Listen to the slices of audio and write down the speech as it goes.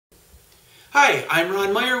Hi, I'm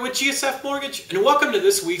Ron Meyer with GSF Mortgage, and welcome to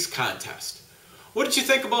this week's contest. What did you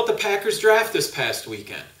think about the Packers draft this past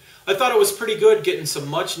weekend? I thought it was pretty good getting some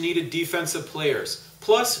much-needed defensive players.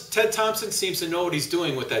 Plus, Ted Thompson seems to know what he's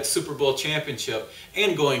doing with that Super Bowl championship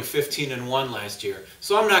and going 15-1 last year,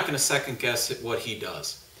 so I'm not going to second-guess what he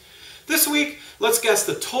does. This week, let's guess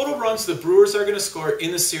the total runs the Brewers are going to score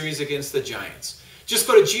in the series against the Giants. Just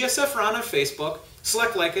go to GSFRon on Facebook,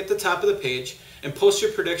 select like at the top of the page, and post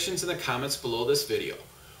your predictions in the comments below this video.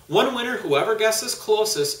 One winner, whoever guesses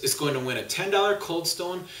closest, is going to win a $10 Cold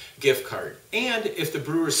Stone gift card. And if the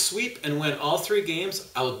Brewers sweep and win all 3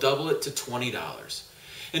 games, I will double it to $20.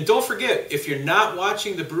 And don't forget, if you're not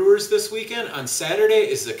watching the Brewers this weekend, on Saturday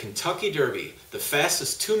is the Kentucky Derby, the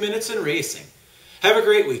fastest 2 minutes in racing. Have a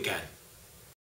great weekend.